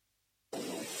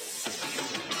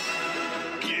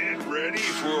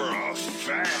for a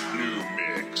fat new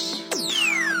mix.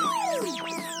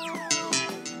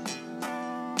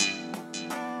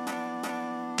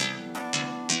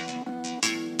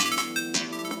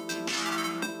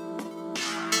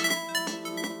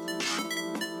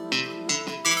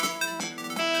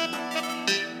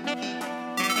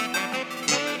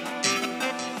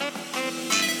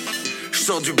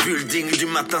 Sors du building du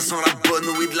matin sans la bonne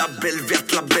weed, la belle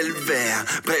verte, la belle vert.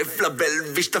 Bref, la belle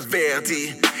vie,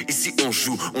 j't'avertis. Ici on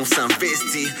joue, on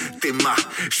s'investit. T'es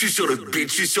j'suis sur le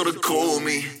beat, j'suis sur le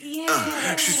chromie.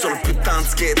 J'suis sur le putain de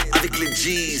skate avec les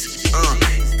G's.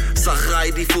 Ça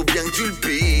ride, il faut bien que tu le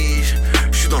piges.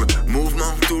 J'suis dans le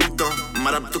mouvement tout le temps.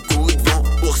 M'adapte au coup de vent,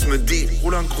 ours me dit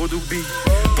roule un gros doobie.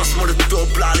 Passe-moi le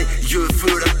top là, les yeux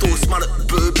feu, la toast, mal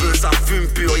bebe, ça fume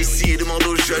pur ici, demande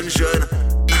aux jeunes.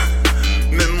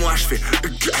 Même moi je fais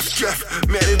keuf,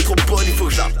 mais elle est trop bonne, il faut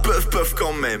que je la puff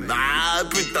quand même. Ah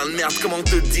putain de merde, comment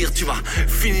te dire, tu vas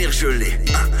finir gelé.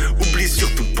 Oublie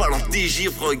surtout pas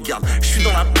l'antigivre, regarde. Je suis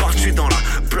dans la part, je suis dans la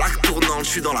plaque tournante, je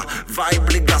suis dans la vibe,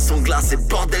 les gars sont glacés.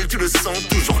 Bordel, tu le sens,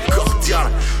 toujours cordial.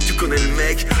 Tu connais le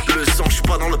mec, le sang, je suis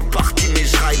pas dans le party, mais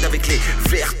je ride avec les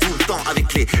verts tout le temps.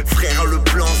 Avec les frères, le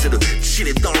plan c'est de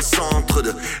chiller dans le centre,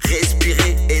 de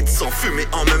respirer et de s'enfumer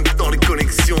en même temps. Les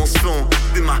connexions se font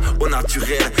des mains au naturel.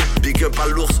 Big up à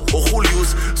l'ours, au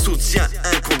Julius. Soutien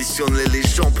inconditionnel, les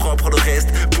gens propres, le reste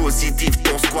positif,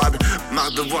 ton squad.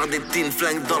 Marre de voir des teen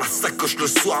flingues dans la sacoche le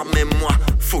soir. Mais moi,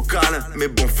 focal, mais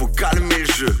bon, faut calmer le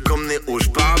jeu. Comme Néo,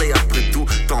 j'parle et après tout,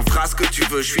 t'en feras ce que tu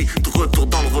veux. J'suis de retour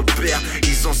dans le repère.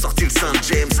 Ils ont sorti le Saint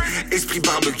James, esprit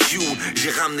barbecue. J'ai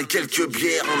ramené quelques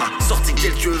bières, on a sorti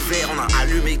quelques verres, on a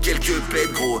allumé quelques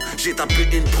pètes, gros. J'ai tapé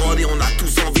une prod et on a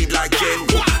tous envie de la ken,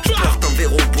 gros. J'porte un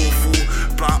verre au beau fou,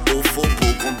 pas au faux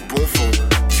beau contre bon fond.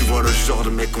 Tu vois le genre de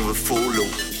mec qu'on veut follow.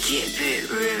 Keep it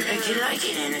real, like you like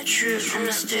it in the truth.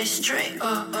 I'ma stay straight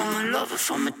up, I'ma love it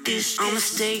from a distance. I'ma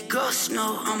stay ghost,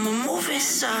 no, I'ma move in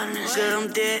silence. Girl, I'm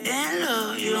dead in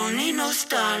love, you don't need no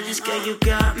stylist. Girl, you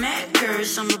got mad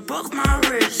curves, I'ma broke my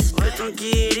wrist. But don't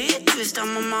get it twist,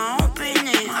 I'm on my own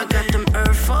business. I got them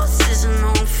Air Forces and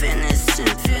I'm finishing.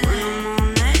 When I'm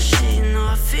on that shit, you know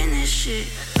I finish it.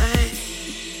 Ay.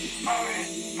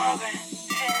 Marvin,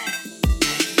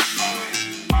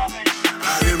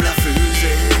 allume la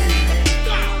fusée.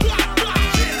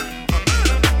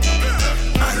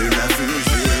 Allume la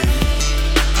fusée.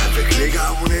 Avec les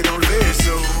gars, on est dans le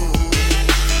vaisseau.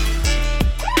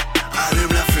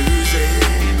 Allume la fusée.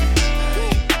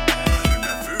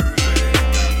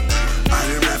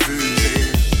 Allume la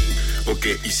fusée. Ok,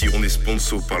 ici on est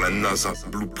sponsor par la NASA.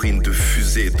 Blueprint de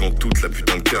fusée dans toute la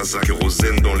putain de casa.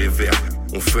 Kérosène dans les verres,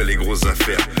 on fait les grosses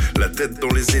affaires. La tête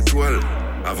dans les étoiles.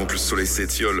 Avant que le soleil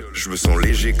s'étiole, je me sens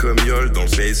léger comme Yol. Dans le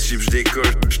spaceship je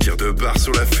décolle, je tire 2 barres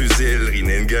sur la fusée. Le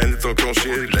Rinnegan est enclenché,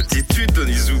 l'attitude de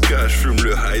Nizuka. Je fume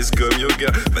le highs comme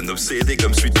yoga, man obsédé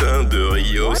comme suitin de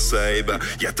Ryo Saiba.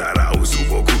 Yatara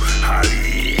Usuboku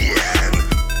Alien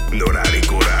Norari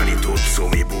Korari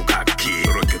Totsumi Bukaki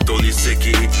Roketoni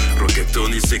Seki,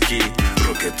 Roketoni Seki,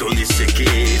 Roketoni Seki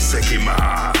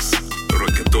Sekimasu.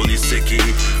 Roketoni Seki,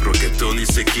 Roketoni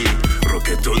Seki,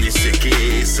 Roketoni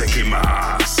Seki,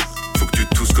 Sekimasu. Faut que tu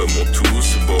tousses comme on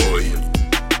tousse, boy.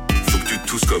 Faut que tu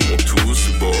tousses comme on tousse,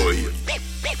 boy.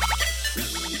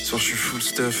 Soir je suis full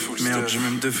stuff, merde j'ai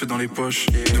même 2 feux dans les poches.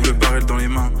 Double barrel dans les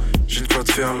mains, j'ai de quoi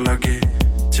te faire laguer.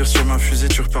 Tire sur ma fusée,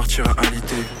 tu repartiras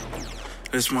alité.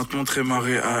 Laisse-moi te montrer ma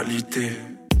réalité.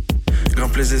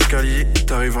 Grimpe les escaliers,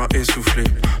 t'arriveras essoufflé.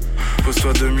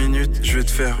 Pose-toi 2 minutes, je vais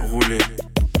te faire rouler.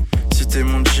 Si t'es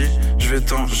mon G, je vais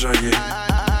t'enjailler.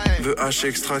 Veux H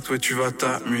extract, ouais tu vas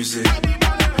t'amuser.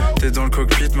 T'es dans le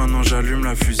cockpit, maintenant j'allume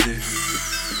la fusée.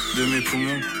 De mes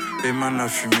poumons émane la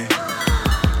fumée.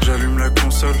 J'allume la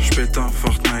console, j'pète un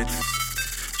Fortnite.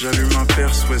 J'allume un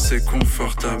perse, ouais c'est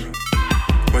confortable.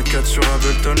 White 4 sur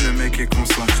Ableton, le mec est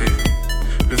concentré.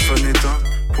 Le phone éteint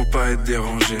pour pas être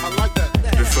dérangé.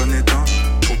 Le phone éteint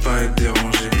pour pas être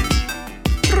dérangé.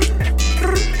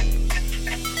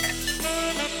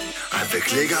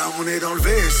 Avec les gars, on est dans le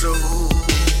vaisseau.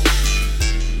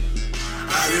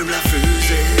 Allume la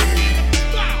fusée.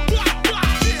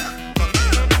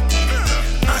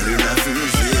 Allume la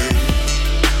fusée.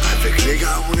 Avec les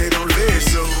gars, on est dans le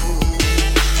vaisseau.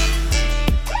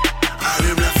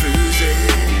 Allume la fusée.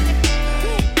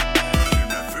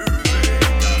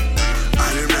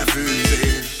 Allume la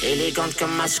fusée. Élégante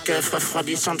comme ma scuff,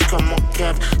 refroidissante comme mon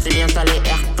cup. C'est bien t'as les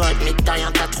AirPods, mais t'as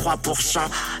rien, t'as 3%.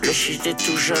 Le shit est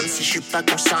tout jeune, si je suis pas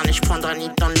concerné, je prendrai ni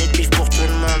temps ni pif pour tout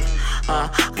le monde. Ah,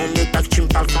 vaut mieux pas que tu me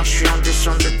parles quand je suis en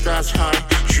descente de tasse.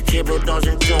 Je suis Kebo dans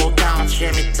une tour au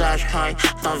 40e étage. voyage, hey.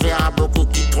 T'en verras beaucoup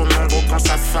qui tournent en gros quand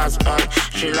ça phase, hey.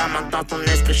 J'ai la main dans ton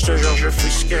esprit, j'te jure, je fais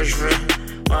ce que je veux,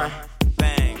 ouais.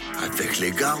 Avec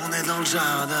les gars, on est dans le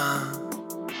jardin.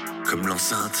 Comme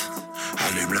l'enceinte,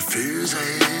 allume la fusée.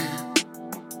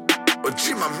 Oh,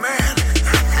 G, my man.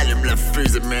 Allume la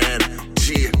fusée, man.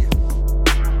 G.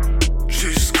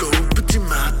 Jusqu'au petit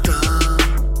matin.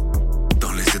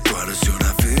 Dans les étoiles sur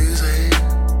la fusée.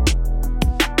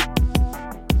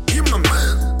 You, my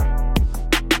man.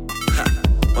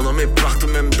 On en met partout,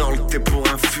 même dans le thé pour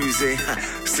infuser.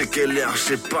 C'est quelle heure, je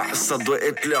sais pas, ça doit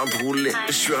être l'heure de rouler.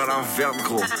 Je suis à la verte,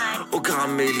 gros, au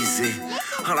caramélisé.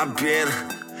 À la bienne,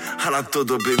 à la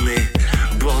todo bene.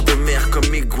 Bord de mer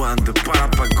comme iguane de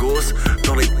Palapagos.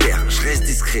 Dans les terres, je reste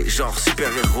discret, genre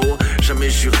super-héros. Jamais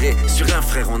juré sur un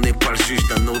frère, on n'est pas le juge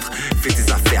d'un autre. Fais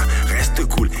tes affaires, reste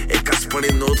cool et casse pas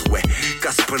les nôtres. Ouais,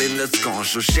 casse pas les nuts quand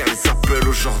je gère les appels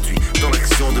aujourd'hui. Dans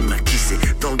l'action demain, qui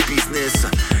c'est dans le business.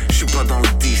 Je suis pas dans le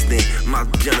Disney, mate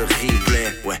bien le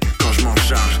replay. Ouais, quand je m'en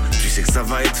charge, tu sais que ça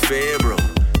va être fait, bro.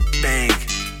 Bang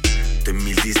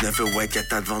 2019, ouais, y'a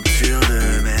ta aventure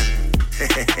de merde.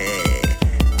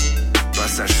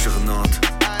 Passage sur Nantes.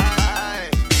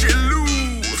 J'ai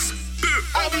l'ours.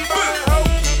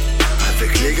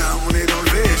 Avec les gars, on est dans le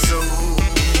vaisseau.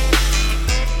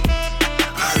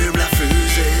 Allume la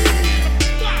fusée.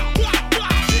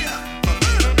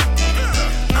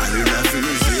 Allume la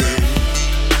fusée.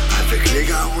 Avec les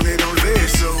gars, on est dans le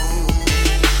vaisseau.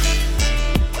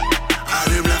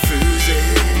 Allume la fusée.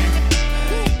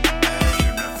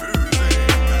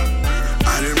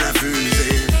 Allume la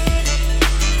fusée.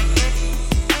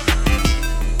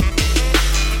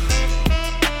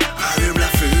 Allume la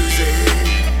fusée.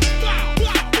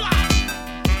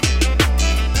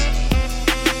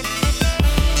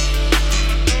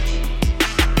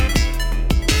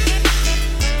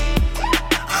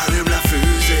 Allume la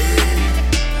fusée.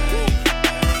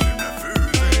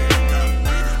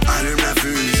 Allume la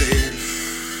fusée.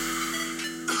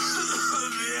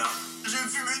 Merde, j'ai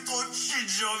fumé trop de shit,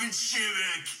 j'ai envie de chier,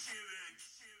 mec.